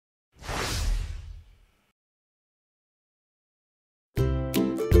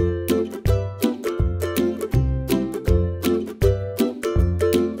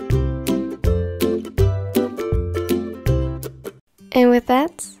And with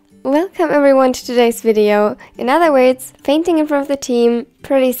that, welcome everyone to today's video. In other words, painting in front of the team,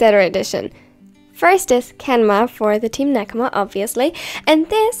 Pretty Setter edition. First is Nekoma for the team Nekoma, obviously, and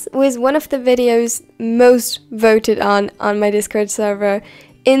this was one of the videos most voted on my Discord server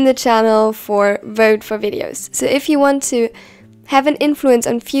in the channel for Vote for Videos. So if you want to have an influence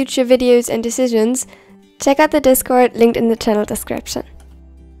on future videos and decisions, check out the Discord linked in the channel description.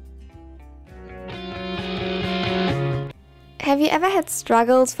 Have you ever had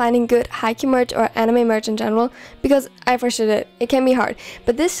struggles finding good haiku merch or anime merch in general? Because I for sure did. It can be hard.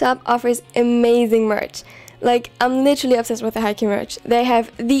 But this shop offers amazing merch. Like, I'm literally obsessed with the haiku merch. They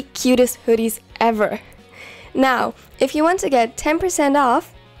have the cutest hoodies ever. Now, if you want to get 10%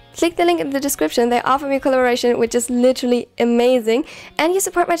 off, click the link in the description. They offer me a collaboration, which is literally amazing. And you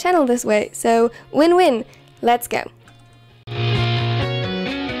support my channel this way. So, win-win. Let's go.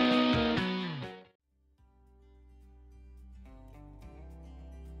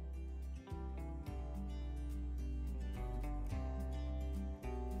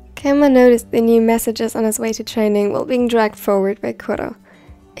 Nekoma noticed the new messages on his way to training while being dragged forward by Kuro.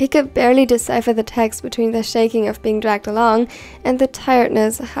 He could barely decipher the text between the shaking of being dragged along and the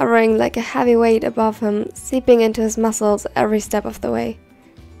tiredness hovering like a heavy weight above him, seeping into his muscles every step of the way.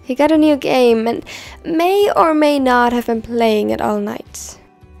 He got a new game and may or may not have been playing it all night.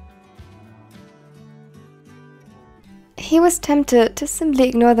 He was tempted to simply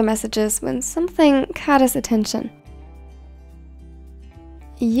ignore the messages when something caught his attention.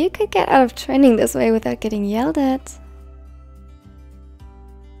 You could get out of training this way without getting yelled at.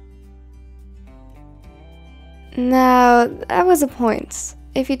 Now, that was a point.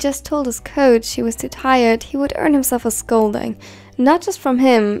 If he just told his coach he was too tired, he would earn himself a scolding. Not just from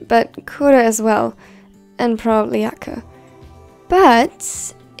him, but Kuro as well. And probably Yaku.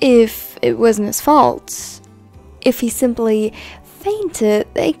 But if it wasn't his fault, if he simply fainted,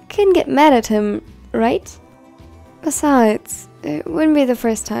 they couldn't get mad at him, right? Besides, it wouldn't be the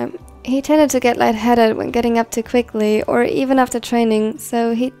first time. He tended to get lightheaded when getting up too quickly or even after training,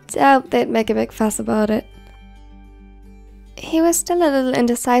 so he doubt they'd make a big fuss about it. He was still a little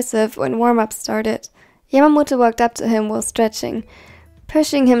indecisive when warm-up started. Yamamoto walked up to him while stretching,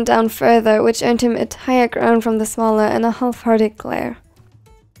 pushing him down further, which earned him a tired groan from the smaller and a half-hearted glare.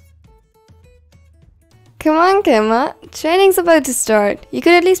 Come on, Nekoma. Training's about to start. You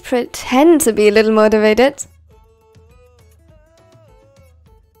could at least pretend to be a little motivated.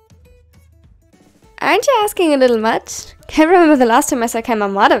 Aren't you asking a little much? Can't remember the last time I saw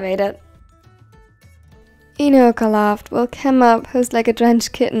Nekoma motivated. Inuoka laughed while Nekoma posed like a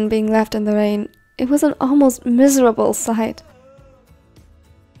drenched kitten being left in the rain. It was an almost miserable sight.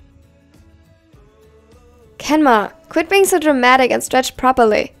 Nekoma, quit being so dramatic and stretch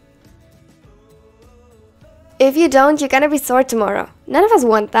properly. If you don't, you're gonna be sore tomorrow. None of us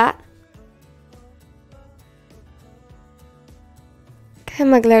want that.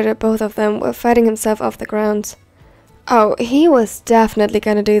 Nekoma glared at both of them while fighting himself off the ground. Oh, he was definitely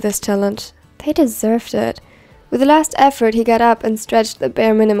gonna do this challenge. They deserved it. With the last effort, he got up and stretched the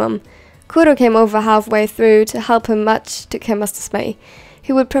bare minimum. Kuro came over halfway through to help him, much to Nekoma's dismay.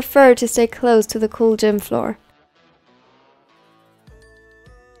 He would prefer to stay close to the cool gym floor.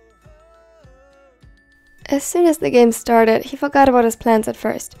 As soon as the game started, he forgot about his plans at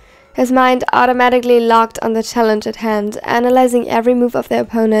first. His mind automatically locked on the challenge at hand, analyzing every move of their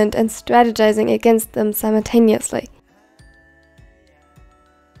opponent and strategizing against them simultaneously.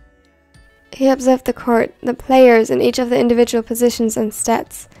 He observed the court, the players in each of the individual positions and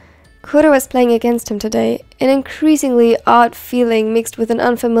stats. Kuro was playing against him today, an increasingly odd feeling mixed with an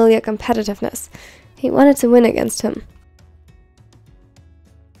unfamiliar competitiveness. He wanted to win against him.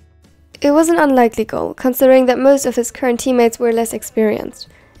 It was an unlikely goal, considering that most of his current teammates were less experienced.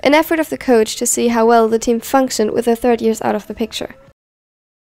 An effort of the coach to see how well the team functioned with the third years out of the picture.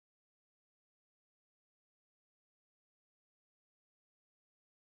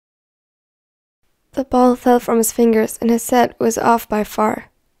 The ball fell from his fingers and his set was off by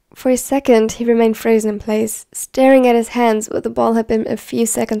far. For a second, he remained frozen in place, staring at his hands where the ball had been a few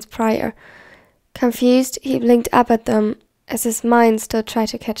seconds prior. Confused, he blinked up at them as his mind still tried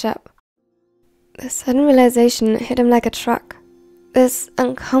to catch up. The sudden realization hit him like a truck. This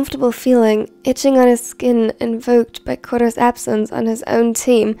uncomfortable feeling, itching on his skin, invoked by Kuro's absence on his own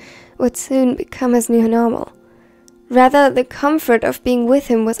team, would soon become his new normal. Rather, the comfort of being with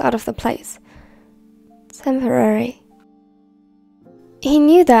him was out of the place. Temporary. He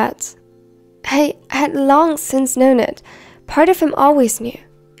knew that. I had long since known it. Part of him always knew.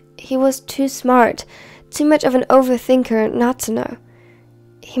 He was too smart, too much of an overthinker not to know.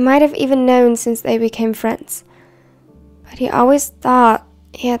 He might have even known since they became friends. But he always thought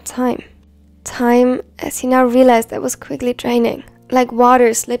he had time. Time, as he now realized, that was quickly draining, like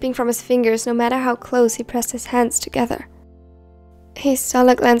water slipping from his fingers no matter how close he pressed his hands together. He stole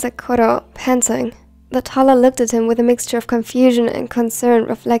a glance at Koro, panting. The taller looked at him with a mixture of confusion and concern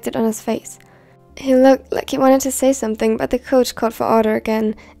reflected on his face. He looked like he wanted to say something, but the coach called for order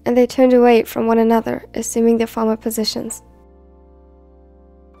again, and they turned away from one another, assuming their former positions.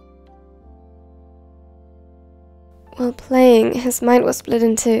 While playing, his mind was split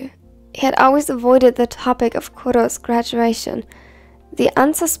in two. He had always avoided the topic of Koro's graduation. The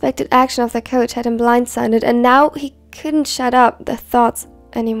unsuspected action of the coach had him blindsided, and now he couldn't shut up the thoughts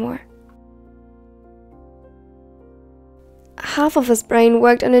anymore. Half of his brain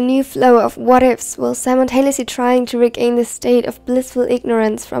worked on a new flow of what-ifs while simultaneously trying to regain the state of blissful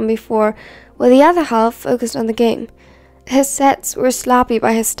ignorance from before, while the other half focused on the game. His sets were sloppy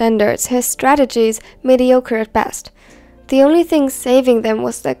by his standards, his strategies mediocre at best. The only thing saving them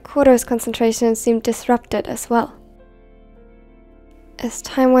was that Koro's concentration seemed disrupted as well. As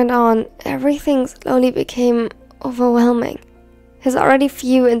time went on, everything slowly became overwhelming. His already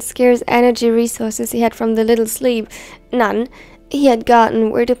few and scarce energy resources he had from the little sleep, none, he had gotten,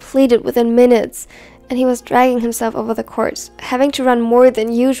 were depleted within minutes, and he was dragging himself over the court, having to run more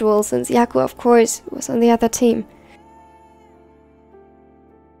than usual since Yaku, of course, was on the other team.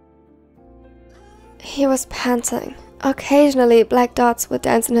 He was panting. Occasionally, black dots would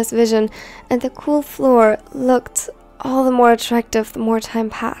dance in his vision, and the cool floor looked all the more attractive the more time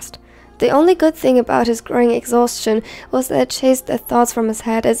passed. The only good thing about his growing exhaustion was that it chased the thoughts from his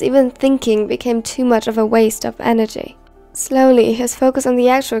head, as even thinking became too much of a waste of energy. Slowly, his focus on the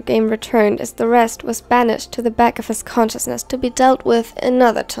actual game returned as the rest was banished to the back of his consciousness to be dealt with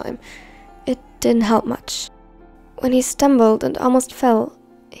another time. It didn't help much. When he stumbled and almost fell,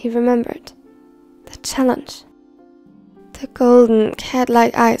 he remembered. The challenge. The golden,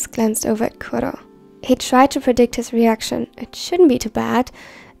 cat-like eyes glanced over at Koro. He tried to predict his reaction. It shouldn't be too bad.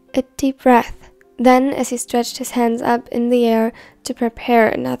 A deep breath. Then, as he stretched his hands up in the air to prepare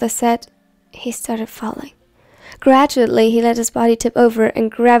another set, he started falling. Gradually, he let his body tip over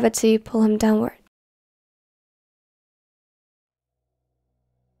and gravity pull him downward.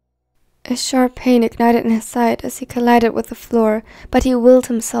 A sharp pain ignited in his side as he collided with the floor, but he willed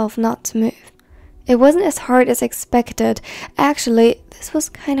himself not to move. It wasn't as hard as expected. Actually, this was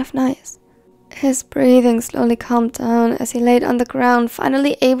kind of nice. His breathing slowly calmed down as he laid on the ground,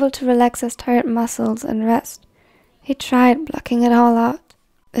 finally able to relax his tired muscles and rest. He tried blocking it all out.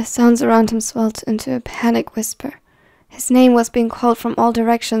 The sounds around him swelled into a panic whisper. His name was being called from all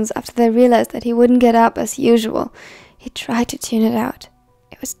directions after they realized that he wouldn't get up as usual. He tried to tune it out.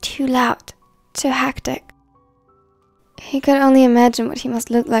 It was too loud, too hectic. He could only imagine what he must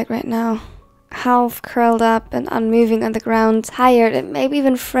look like right now. Half curled up and unmoving on the ground, tired and maybe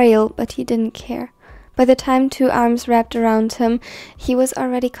even frail, but he didn't care. By the time 2 arms wrapped around him, he was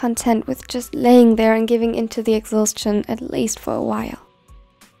already content with just laying there and giving in to the exhaustion, at least for a while.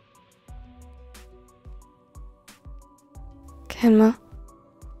 Kenma.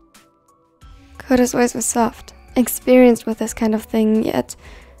 Koda's voice was soft, experienced with this kind of thing, yet,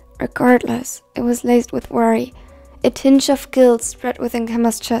 regardless, it was laced with worry. A tinge of guilt spread within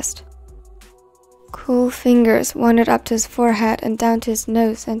Kenma's chest. Cool fingers wandered up to his forehead and down to his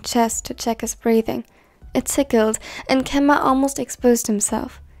nose and chest to check his breathing. It tickled, and Kenma almost exposed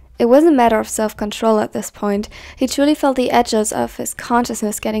himself. It wasn't a matter of self-control at this point. He truly felt the edges of his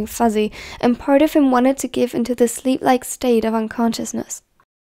consciousness getting fuzzy, and part of him wanted to give into the sleep-like state of unconsciousness.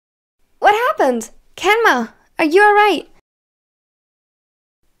 What happened? Kenma, are you alright?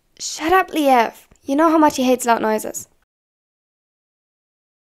 Shut up, Liev. You know how much he hates loud noises.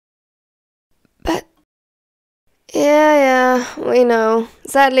 But... Yeah, we know.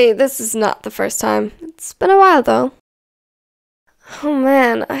 Sadly, this is not the first time. It's been a while, though. Oh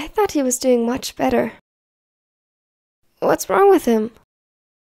man, I thought he was doing much better. What's wrong with him?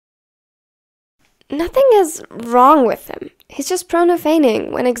 Nothing is wrong with him. He's just prone to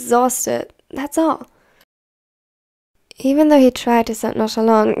fainting when exhausted, that's all. Even though he tried to sound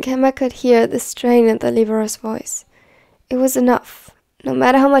nonchalant, Kenma could hear the strain in the Libero's voice. It was enough. No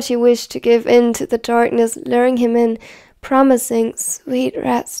matter how much he wished to give in to the darkness luring him in, promising sweet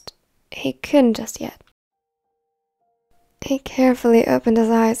rest, he couldn't just yet. He carefully opened his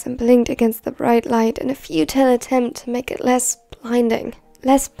eyes and blinked against the bright light in a futile attempt to make it less blinding,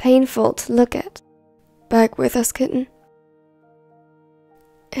 less painful to look at. Back with us, kitten?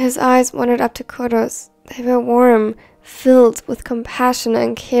 His eyes wandered up to Koro's. They were warm, filled with compassion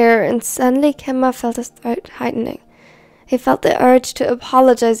and care, and suddenly Kenma felt his throat tightening. He felt the urge to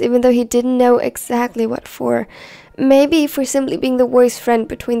apologize even though he didn't know exactly what for. Maybe for simply being the worst friend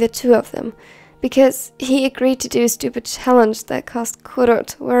between the two of them. Because he agreed to do a stupid challenge that caused Kuro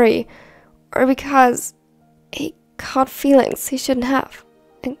to worry. Or because he caught feelings he shouldn't have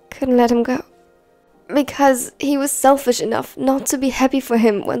and couldn't let him go. Because he was selfish enough not to be happy for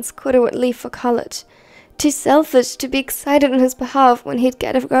him once Kuro would leave for college. Too selfish to be excited on his behalf when he'd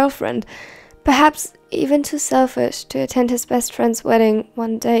get a girlfriend. Perhaps even too selfish to attend his best friend's wedding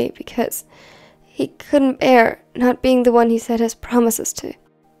one day because he couldn't bear not being the one he said his promises to.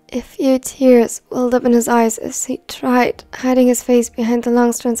 A few tears welled up in his eyes as he tried, hiding his face behind the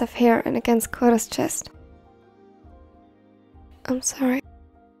long strands of hair and against Kuro's chest. I'm sorry.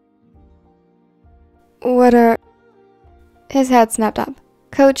 What are... His head snapped up.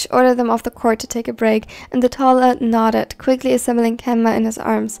 Coach ordered them off the court to take a break, and the taller nodded, quickly assembling Kenma in his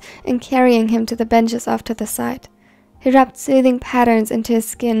arms and carrying him to the benches off to the side. He rubbed soothing patterns into his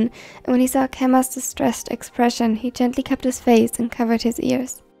skin, and when he saw Kenma's distressed expression, he gently kept his face and covered his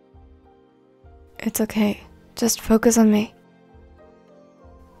ears. It's okay. Just focus on me.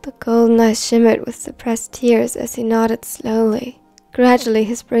 The golden eyes shimmered with suppressed tears as he nodded slowly. Gradually,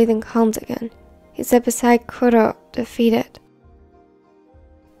 his breathing calmed again. He sat beside Kuro, defeated.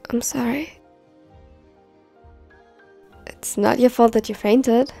 I'm sorry. It's not your fault that you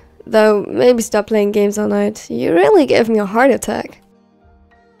fainted. Though, maybe stop playing games all night. You really gave me a heart attack.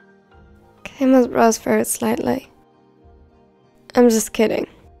 Kenma's brows furrowed slightly. I'm just kidding.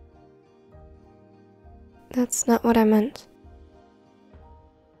 That's not what I meant.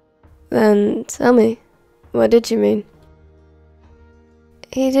 Then tell me, what did you mean?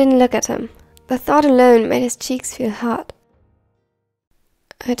 He didn't look at him. The thought alone made his cheeks feel hot.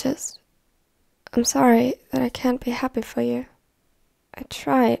 I'm sorry that I can't be happy for you. I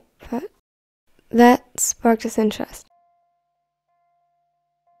tried, but... That sparked his interest.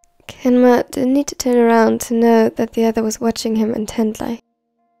 Kenma didn't need to turn around to know that the other was watching him intently.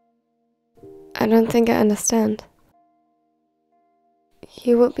 I don't think I understand.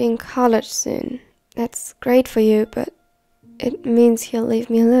 You will be in college soon. That's great for you, but it means you'll leave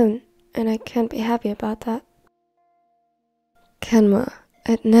me alone, and I can't be happy about that. Kenma,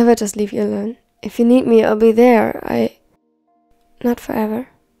 I'd never just leave you alone. If you need me, I'll be there. Not forever.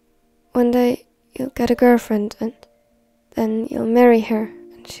 One day, you'll get a girlfriend, and then you'll marry her,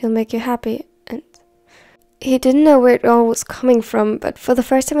 and she'll make you happy, and... He didn't know where it all was coming from, but for the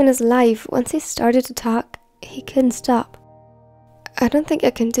first time in his life, once he started to talk, he couldn't stop. I don't think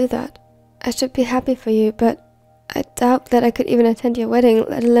I can do that. I should be happy for you, but I doubt that I could even attend your wedding,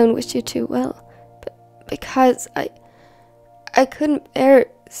 let alone wish you too well. Because I couldn't bear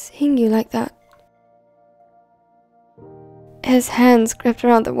seeing you like that. His hands gripped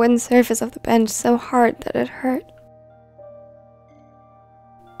around the wooden surface of the bench so hard that it hurt.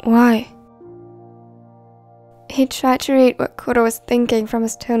 Why? He tried to read what Kuro was thinking from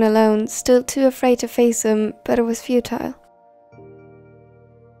his tone alone, still too afraid to face him, but it was futile.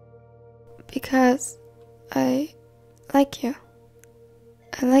 Because I like you.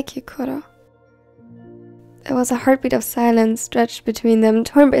 I like you, Kuro. There was a heartbeat of silence stretched between them,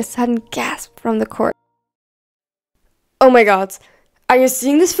 torn by a sudden gasp from the court. Oh my god! Are you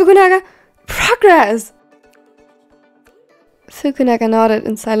seeing this, Fukunaga? Progress! Fukunaga nodded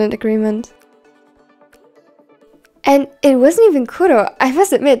in silent agreement. And it wasn't even Kuro. I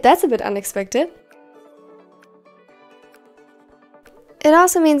must admit, that's a bit unexpected. It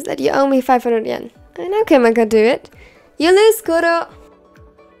also means that you owe me 500 yen. I know Kenma can do it. You lose, Kuro!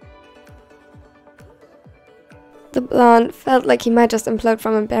 The blonde felt like he might just implode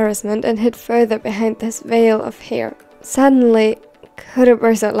from embarrassment and hid further behind this veil of hair. Suddenly, Kuro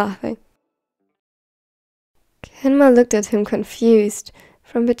burst out laughing. Kenma looked at him confused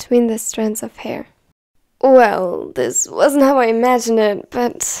from between the strands of hair. Well, this wasn't how I imagined it,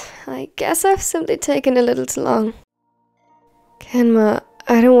 but I guess I've simply taken a little too long. Kenma,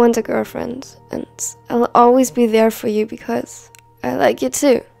 I don't want a girlfriend, and I'll always be there for you because I like you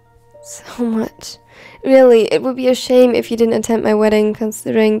too. So much. Really, it would be a shame if you didn't attend my wedding,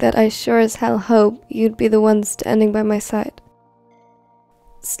 considering that I sure as hell hope you'd be the one standing by my side.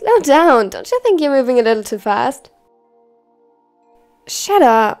 Slow down, don't you think you're moving a little too fast? Shut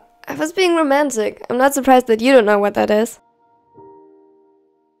up. I was being romantic. I'm not surprised that you don't know what that is.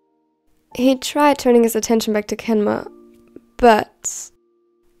 He tried turning his attention back to Kenma, but...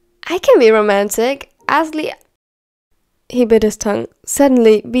 I can be romantic. Ashley... He bit his tongue,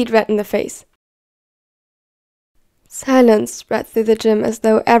 suddenly beet red in the face. Silence spread through the gym as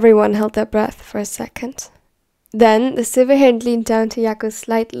though everyone held their breath for a second. Then the silver-haired leaned down to Yaku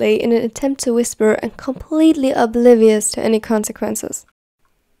slightly in an attempt to whisper and completely oblivious to any consequences.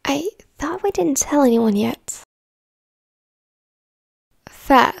 I thought we didn't tell anyone yet.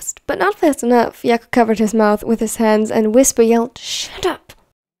 Fast, but not fast enough, Yaku covered his mouth with his hands and Whisper yelled, "Shut up!"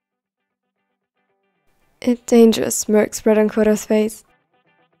 A dangerous smirk spread on Kuro's face.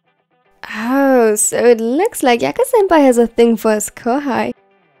 Oh, so it looks like Yaku-senpai has a thing for his kohai.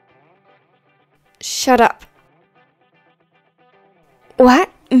 Shut up.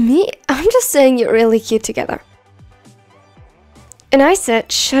 What? Me? I'm just saying you're really cute together. And I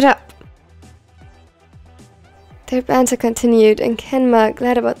said, shut up. Their banter continued, and Kenma,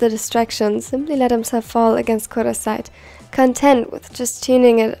 glad about the distraction, simply let himself fall against Kuro's side, content with just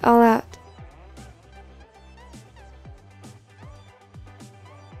tuning it all out.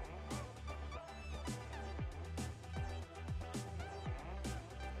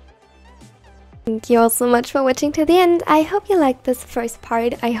 Thank you all so much for watching to the end. I hope you liked this first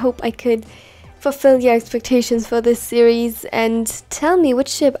part. I hope I could fulfill your expectations for this series and tell me which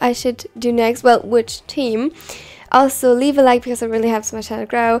ship I should do next, well, which team. Also, leave a like because it really helps my channel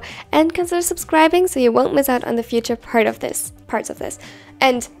grow, and consider subscribing so you won't miss out on the future parts of this.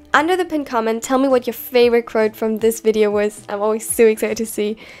 And under the pinned comment, tell me what your favorite quote from this video was. I'm always so excited to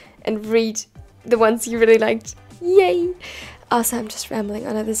see and read the ones you really liked. Yay! Also, I'm just rambling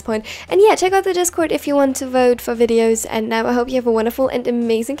on at this point. And yeah, check out the Discord if you want to vote for videos. And now I hope you have a wonderful and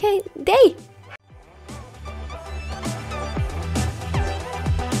amazing day.